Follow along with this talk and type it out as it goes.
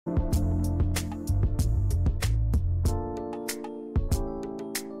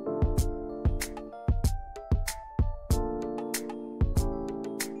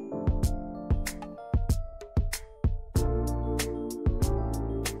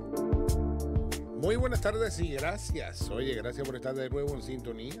Muy buenas tardes y gracias. Oye, gracias por estar de nuevo en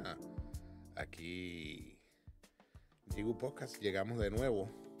sintonía. Aquí Digo Podcast, llegamos de nuevo.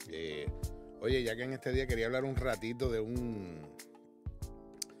 Oye, ya que en este día quería hablar un ratito de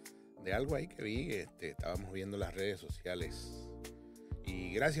algo ahí que vi. Estábamos viendo las redes sociales.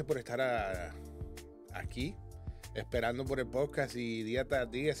 Y gracias por estar aquí, esperando por el podcast y día tras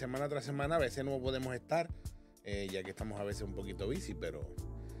día, semana tras semana. A veces no podemos estar, ya que estamos a veces un poquito busy, pero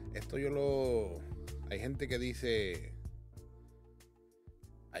esto hay gente que dice,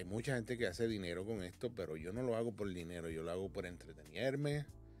 hay mucha gente que hace dinero con esto, pero yo no lo hago por dinero, yo lo hago por entretenerme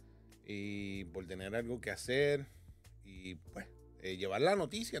y por tener algo que hacer y pues llevar la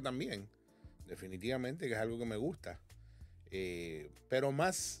noticia también, definitivamente, que es algo que me gusta. Pero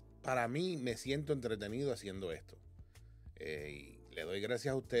más para mí me siento entretenido haciendo esto. Y le doy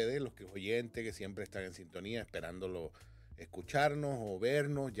gracias a ustedes, los oyentes que siempre están en sintonía, esperándolo escucharnos o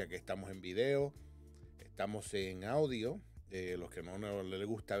vernos, ya que estamos en video, estamos en audio. Los que no les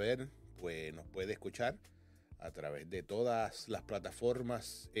gusta ver, pues nos puede escuchar a través de todas las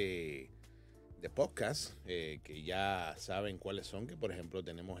plataformas de podcast, que ya saben cuáles son, que por ejemplo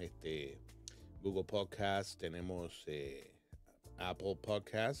tenemos Google Podcast, tenemos Apple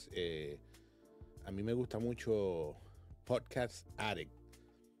Podcast, a mí me gusta mucho Podcast Addict,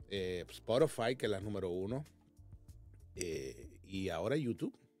 Spotify, que es la número 1, y ahora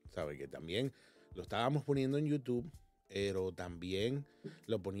YouTube, ¿sabe? Que también lo estábamos poniendo en YouTube, pero también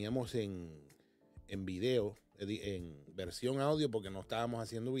lo poníamos en video, en versión audio, porque no estábamos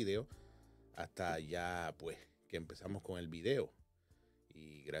haciendo video hasta ya pues que empezamos con el video.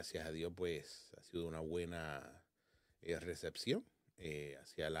 Y gracias a Dios pues ha sido una buena recepción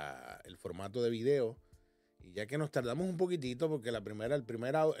hacia el formato de video. Y ya que nos tardamos un poquitito, porque el primer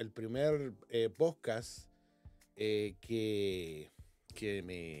podcast que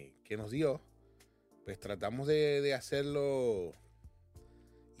nos dio, pues tratamos de hacerlo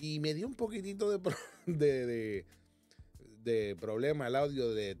y me dio un poquitito de problema el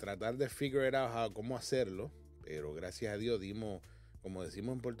audio, de tratar de figure it out cómo hacerlo, pero gracias a Dios dimos, como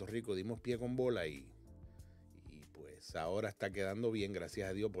decimos en Puerto Rico, dimos pie con bola y pues ahora está quedando bien, gracias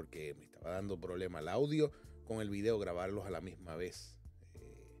a Dios, porque me estaba dando problema el audio con el video, grabarlos a la misma vez.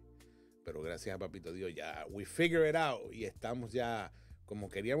 Pero gracias a Papito Dios ya we figure it out y estamos ya como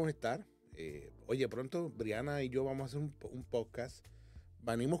queríamos estar. Oye, pronto Brianna y yo vamos a hacer un podcast.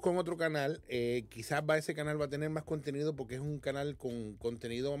 Venimos con otro canal. Quizás ese canal va a tener más contenido, porque es un canal con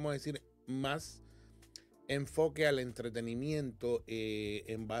contenido, vamos a decir, más enfoque al entretenimiento,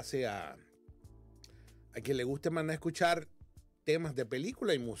 en base a quien le guste más escuchar temas de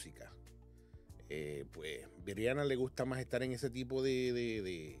película y música. Pues Brianna le gusta más estar en ese tipo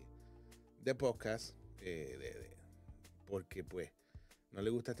de podcast, porque pues no le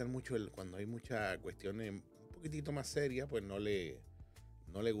gusta estar mucho cuando hay muchas cuestiones un poquitito más serias, pues no le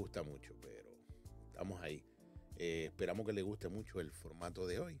gusta mucho, pero estamos ahí. Esperamos que le guste mucho el formato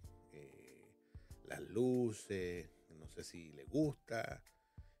de hoy. Las luces, no sé si le gusta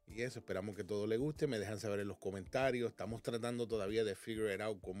y eso, esperamos que todo le guste. Me dejan saber en los comentarios. Estamos tratando todavía de figure it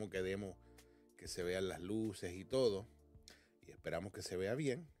out cómo queremos que se vean las luces y todo, y esperamos que se vea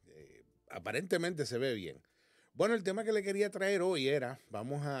bien. Aparentemente se ve bien. Bueno, el tema que le quería traer hoy era,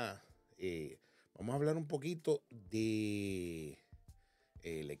 vamos a hablar un poquito de,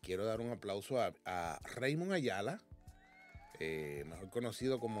 le quiero dar un aplauso a Raymond Ayala, mejor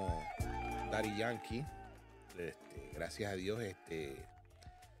conocido como Daddy Yankee. Gracias a Dios,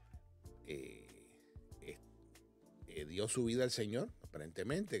 dio su vida al Señor,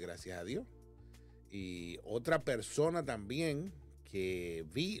 aparentemente, gracias a Dios. Y otra persona también que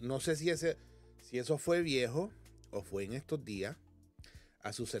vi, no sé si eso fue viejo o fue en estos días,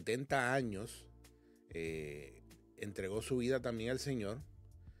 a sus 70 años, entregó su vida también al Señor,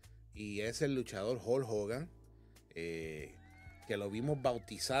 y es el luchador Hulk Hugan, que lo vimos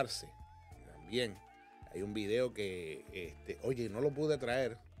bautizarse también. Hay un video que, oye, no lo pude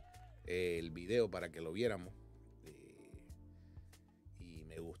traer, el video, para que lo viéramos, y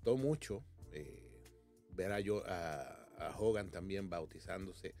me gustó mucho ver a Hogan también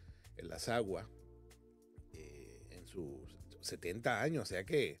bautizándose en las aguas, en sus 70 años. O sea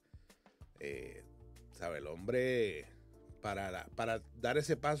que, sabe, el hombre, para dar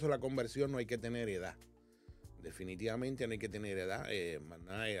ese paso a la conversión no hay que tener edad. Definitivamente no hay que tener edad. Más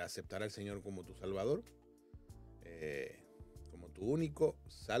nada es aceptar al Señor como tu Salvador, como tu único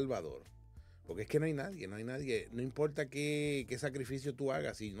Salvador. Porque es que no hay nadie, no importa qué sacrificio tú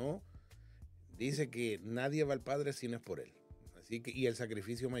hagas, si no, dice que nadie va al Padre si no es por Él. Así que, y el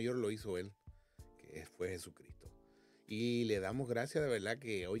sacrificio mayor lo hizo Él, que fue Jesucristo. Y le damos gracias de verdad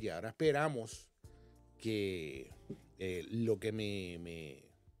que, oye, ahora esperamos que lo que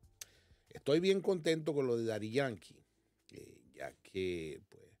estoy bien contento con lo de Daddy Yankee, ya que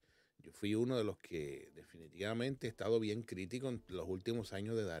pues yo fui uno de los que definitivamente he estado bien crítico en los últimos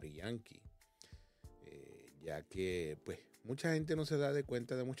años de Daddy Yankee, ya que pues mucha gente no se da de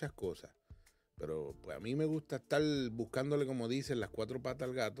cuenta de muchas cosas, pero pues a mí me gusta estar buscándole, como dicen, las cuatro patas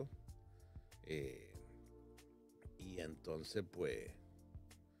al gato, y entonces pues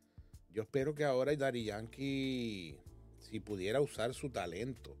yo espero que ahora Daddy Yankee, si pudiera usar su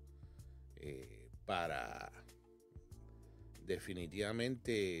talento para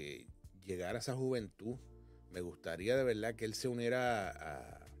definitivamente llegar a esa juventud, me gustaría de verdad que él se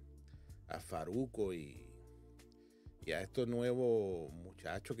uniera a Farruko y a estos nuevos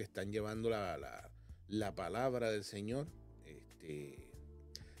muchachos que están llevando la palabra del Señor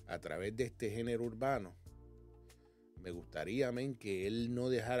a través de este género urbano. Me gustaría, amén, que él no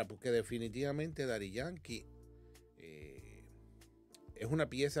dejara, porque definitivamente Daddy Yankee es una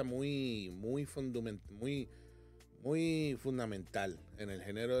pieza muy fundamental en el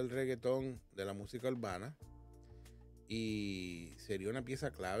género del reggaetón, de la música urbana, y sería una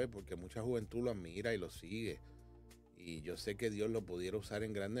pieza clave porque mucha juventud lo admira y lo sigue, y yo sé que Dios lo pudiera usar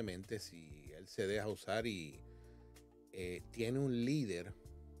en grandemente si él se deja usar y tiene un líder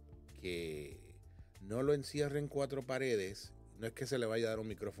que no lo encierre en cuatro paredes. No es que se le vaya a dar un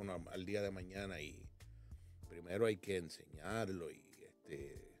micrófono al día de mañana, y primero hay que enseñarlo y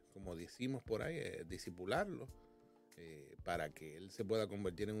como decimos por ahí, discipularlo, para que él se pueda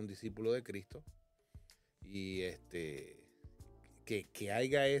convertir en un discípulo de Cristo, y que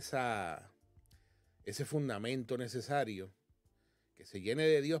haya ese fundamento necesario, que se llene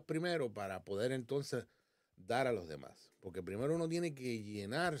de Dios primero para poder entonces dar a los demás, porque primero uno tiene que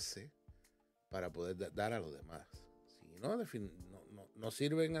llenarse para poder dar a los demás. Si no, no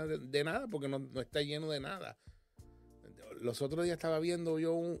sirven de nada, porque no está lleno de nada. Los otros días estaba viendo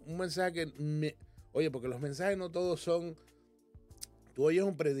yo un mensaje que oye, porque los mensajes no todos son, tú oyes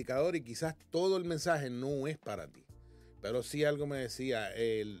un predicador y quizás todo el mensaje no es para ti, pero sí algo me decía,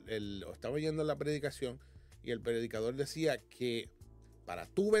 estaba oyendo la predicación y el predicador decía que para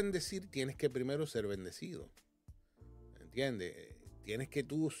tú bendecir tienes que primero ser bendecido, ¿entiendes? Tienes que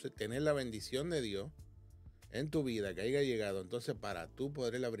tú tener la bendición de Dios en tu vida que haya llegado, entonces para tú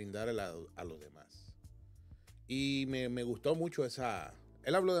poderla brindar a los demás. Y me gustó mucho esa.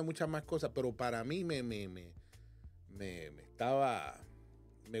 Él habló de muchas más cosas, pero para mí me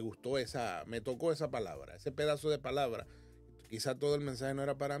gustó me tocó esa palabra, ese pedazo de palabra. Quizá todo el mensaje no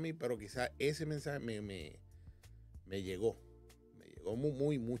era para mí, pero quizá ese mensaje me llegó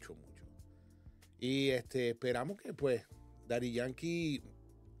mucho. Y esperamos que pues Daddy Yankee,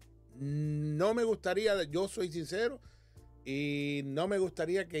 no me gustaría, yo soy sincero, y no me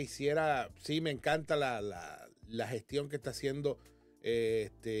gustaría que hiciera, sí me encanta la gestión que está haciendo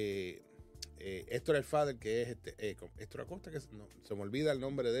Héctor el Father, que es Héctor Acosta, que no, se me olvida el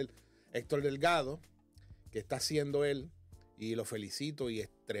nombre de él, Héctor Delgado, que está haciendo él, y lo felicito, y es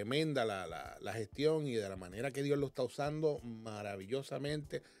tremenda la gestión, y de la manera que Dios lo está usando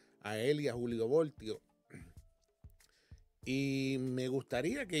maravillosamente a él y a Julio Voltio. Y me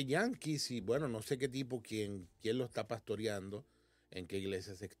gustaría que Yankee, bueno, no sé qué tipo, quién lo está pastoreando, en qué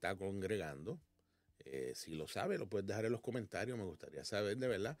iglesia se está congregando. Si lo sabe, lo puedes dejar en los comentarios. Me gustaría saber de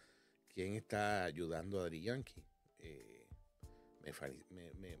verdad quién está ayudando a Daddy Yankee.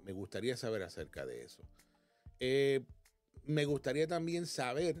 Me gustaría saber acerca de eso. Me gustaría también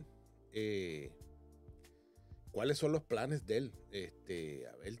saber cuáles son los planes de él.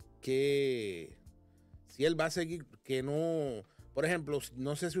 A ver si él va a seguir, que no. Por ejemplo,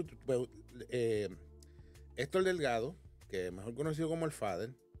 no sé si Héctor Delgado, que es mejor conocido como el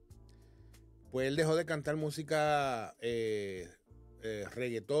Father, pues él dejó de cantar música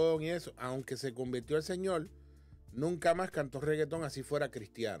reggaetón y eso, aunque se convirtió al Señor, nunca más cantó reggaetón así fuera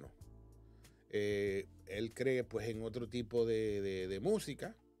cristiano. Él cree pues en otro tipo de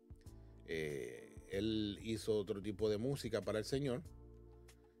música. Él hizo otro tipo de música para el Señor,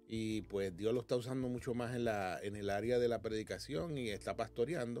 y pues Dios lo está usando mucho más en el área de la predicación, y está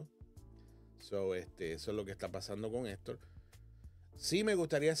pastoreando. Eso es lo que está pasando con Héctor. Sí me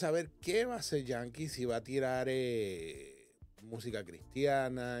gustaría saber qué va a hacer Yankee, si va a tirar música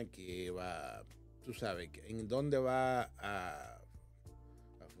cristiana, que va, tú sabes, en dónde va a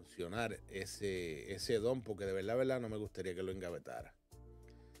funcionar ese don, porque de verdad no me gustaría que lo engavetara.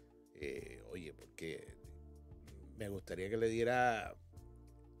 Oye, porque me gustaría que le diera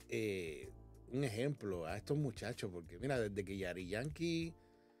un ejemplo a estos muchachos, porque mira, desde que Daddy Yankee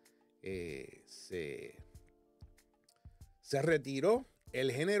se retiró,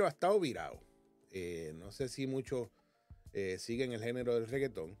 el género ha estado virado. No sé si muchos siguen el género del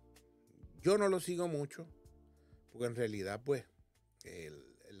reggaetón. Yo no lo sigo mucho, porque en realidad, pues, el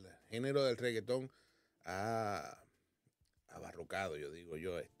género del reggaetón ha abarrocado, yo digo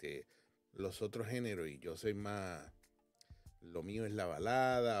yo, los otros géneros, y yo soy más, lo mío es la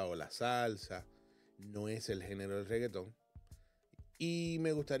balada o la salsa, no es el género del reggaetón. Y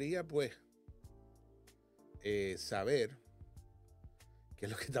me gustaría, pues, saber qué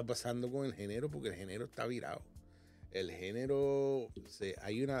es lo que está pasando con el género, porque el género está virado. El género,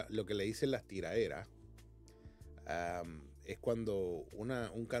 hay lo que le dicen las tiraeras. Es cuando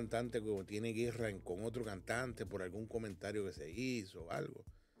un cantante como tiene guerra con otro cantante por algún comentario que se hizo o algo.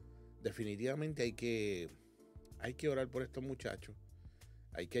 Definitivamente hay que orar por estos muchachos,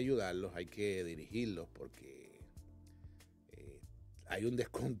 hay que ayudarlos, hay que dirigirlos, porque hay un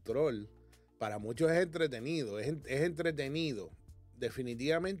descontrol. Para muchos es entretenido, es entretenido,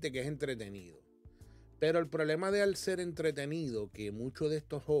 definitivamente que es entretenido. Pero el problema de al ser entretenido, que muchos de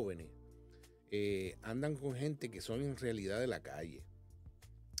estos jóvenes andan con gente que son en realidad de la calle.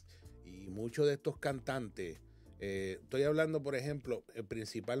 Y muchos de estos cantantes, estoy hablando, por ejemplo,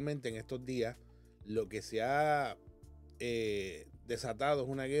 principalmente en estos días, lo que se ha desatado es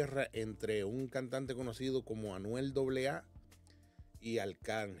una guerra entre un cantante conocido como Anuel AA y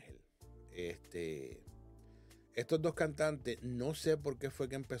Arcángel. Estos dos cantantes, no sé por qué fue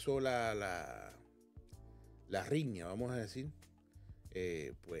que empezó la riña, vamos a decir.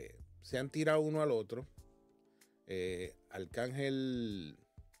 Pues se han tirado uno al otro. Arcángel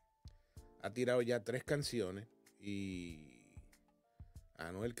ha tirado ya 3 canciones y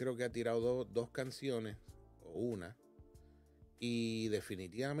Anuel creo que ha tirado dos canciones o una. Y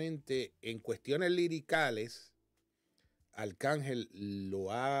definitivamente en cuestiones liricales Arcángel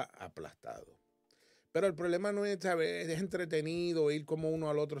lo ha aplastado. Pero el problema no es, ¿sabes? Es entretenido ir como uno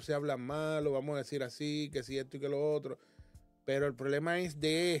al otro se habla mal, o vamos a decir así, que si esto y que lo otro. Pero el problema es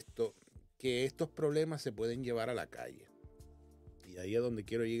de esto, que estos problemas se pueden llevar a la calle. Y ahí es donde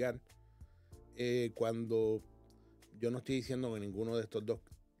quiero llegar. Cuando yo no estoy diciendo que ninguno de estos dos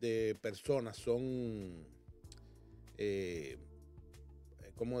personas son,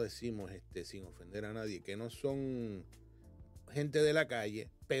 ¿cómo decimos? Sin ofender a nadie, que no son gente de la calle,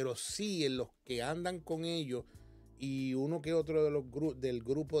 pero sí en los que andan con ellos y uno que otro del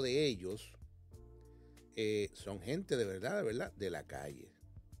grupo de ellos son gente de verdad, de la calle.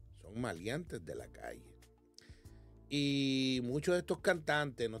 Son maleantes de la calle. Y muchos de estos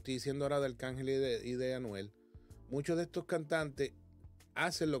cantantes, no estoy diciendo ahora de Arcángel y de Anuel, muchos de estos cantantes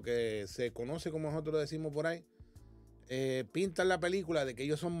hacen lo que se conoce, como nosotros decimos por ahí, pintan la película de que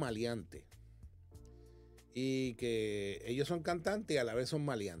ellos son maleantes. Y que ellos son cantantes y a la vez son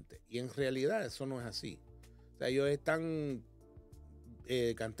maleantes. Y en realidad eso no es así. O sea, ellos están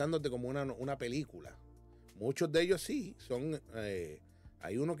cantándote como una película. Muchos de ellos sí,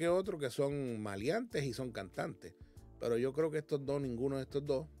 hay uno que otro que son maleantes y son cantantes. Pero yo creo que estos dos, ninguno de estos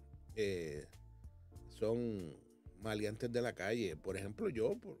dos, son maleantes de la calle. Por ejemplo,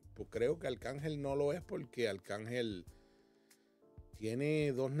 yo creo que Arcángel no lo es, porque Arcángel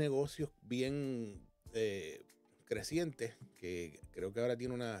tiene 2 negocios bien crecientes, que creo que ahora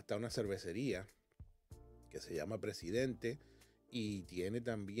tiene hasta una cervecería que se llama Presidente, y tiene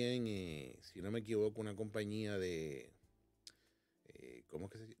también, si no me equivoco, una compañía de ¿cómo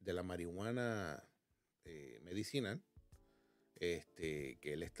es que se dice? De la marihuana medicinal, que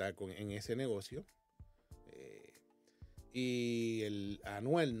él está en ese negocio. Y el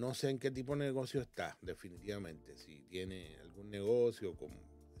Anuel, no sé en qué tipo de negocio está, definitivamente, si tiene algún negocio,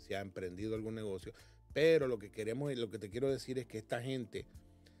 si ha emprendido algún negocio. Pero lo que te quiero decir es que esta gente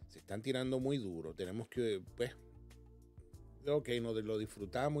se están tirando muy duro. Tenemos que, pues, ok, nos lo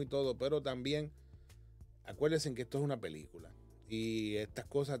disfrutamos y todo, pero también acuérdense que esto es una película. Y estas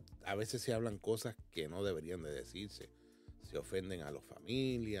cosas, a veces se hablan cosas que no deberían de decirse. Se ofenden a las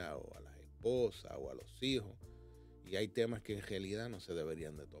familias, o a las esposas, o a los hijos. Y hay temas que en realidad no se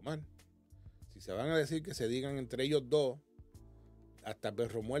deberían de tomar. Si se van a decir, que se digan entre ellos dos, hasta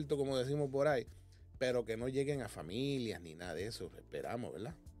perro muerto, como decimos por ahí, pero que no lleguen a familias ni nada de eso, esperamos,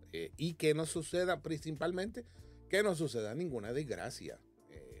 ¿verdad? Y que no suceda, principalmente, que no suceda ninguna desgracia,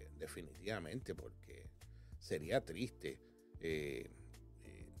 definitivamente, porque sería triste que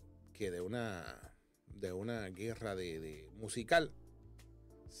de una guerra de musical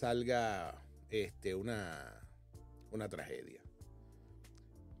salga una tragedia.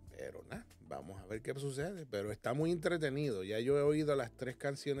 Pero nada, vamos a ver qué sucede. Pero está muy entretenido. Ya yo he oído las 3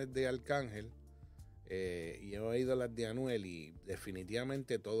 canciones de Arcángel y he oído las de Anuel, y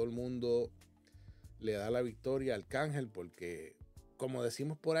definitivamente todo el mundo le da la victoria a Arcángel, porque como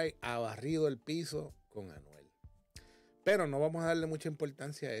decimos por ahí, ha barrido el piso con Anuel. Pero no vamos a darle mucha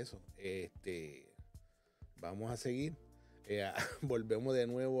importancia a eso. Vamos a seguir. Volvemos de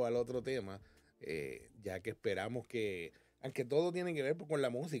nuevo al otro tema, ya que esperamos que, aunque todo tiene que ver con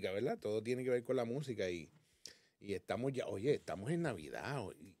la música, ¿verdad? Todo tiene que ver con la música y estamos ya, oye, estamos en Navidad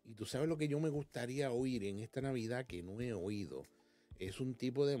y tú sabes lo que yo me gustaría oír en esta Navidad que no he oído. Es un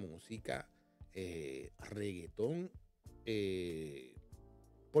tipo de música, reggaetón,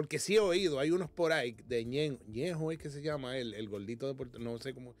 porque sí he oído, hay unos por ahí de Ñejo es que se llama el gordito de Puerto, no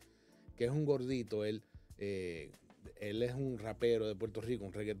sé cómo, que es un gordito, él es un rapero de Puerto Rico,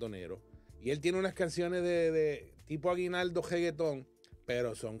 un reggaetonero, y él tiene unas canciones de tipo aguinaldo reggaetón,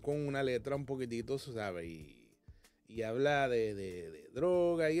 pero son con una letra un poquitito, ¿sabes? Y habla de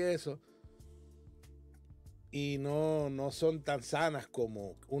droga y eso, y no son tan sanas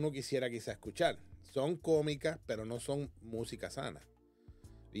como uno quisiera quizá escuchar. Son cómicas, pero no son música sana.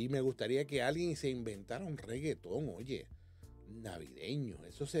 Y me gustaría que alguien se inventara un reggaetón, oye, navideño.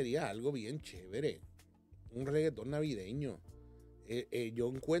 Eso sería algo bien chévere. Un reggaetón navideño. Yo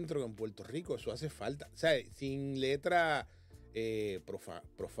encuentro que en Puerto Rico eso hace falta. O sea, sin letra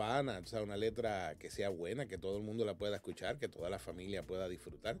profana, o sea, una letra que sea buena, que todo el mundo la pueda escuchar, que toda la familia pueda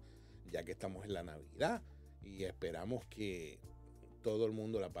disfrutar, ya que estamos en la Navidad. Y esperamos que todo el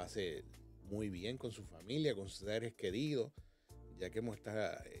mundo la pase muy bien con su familia, con sus seres queridos, ya que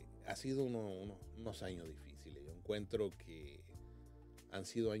ha sido unos años difíciles. Yo encuentro que han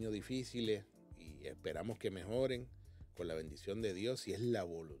sido años difíciles y esperamos que mejoren con la bendición de Dios, si es la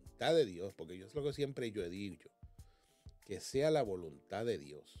voluntad de Dios, porque yo es lo que siempre yo he dicho, que sea la voluntad de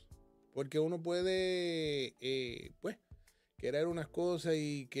Dios. Porque uno puede, pues, querer unas cosas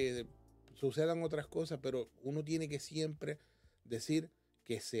y que sucedan otras cosas, pero uno tiene que siempre decir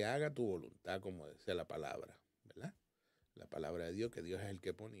que se haga tu voluntad, como dice la palabra, ¿verdad? La palabra de Dios, que Dios es el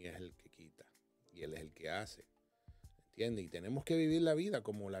que pone y es el que quita. Y Él es el que hace. ¿Entiendes? Y tenemos que vivir la vida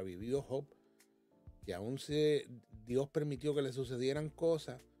como la vivió Job. Que aún Dios permitió que le sucedieran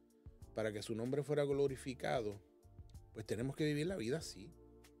cosas para que su nombre fuera glorificado. Pues tenemos que vivir la vida así,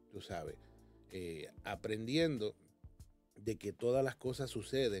 tú sabes. Aprendiendo de que todas las cosas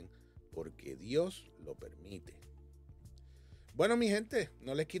suceden porque Dios lo permite. Bueno, mi gente,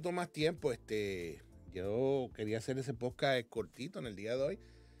 no les quito más tiempo. Yo quería hacer ese podcast cortito en el día de hoy,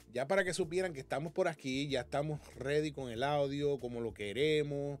 ya para que supieran que estamos por aquí, ya estamos ready con el audio, como lo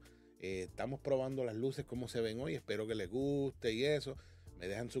queremos. Estamos probando las luces, cómo se ven hoy. Espero que les guste y eso. Me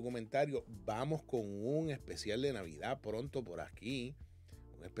dejan su comentario. Vamos con un especial de Navidad pronto por aquí.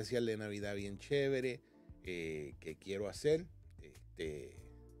 Un especial de Navidad bien chévere que quiero hacer. Que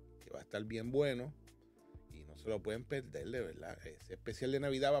va a estar bien bueno. Y no se lo pueden perder, de verdad. Ese especial de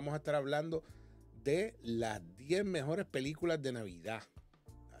Navidad vamos a estar hablando de las 10 mejores películas de Navidad.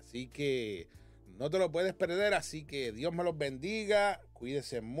 Así que no te lo puedes perder. Así que Dios me los bendiga.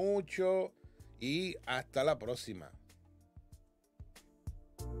 Cuídense mucho. Y hasta la próxima.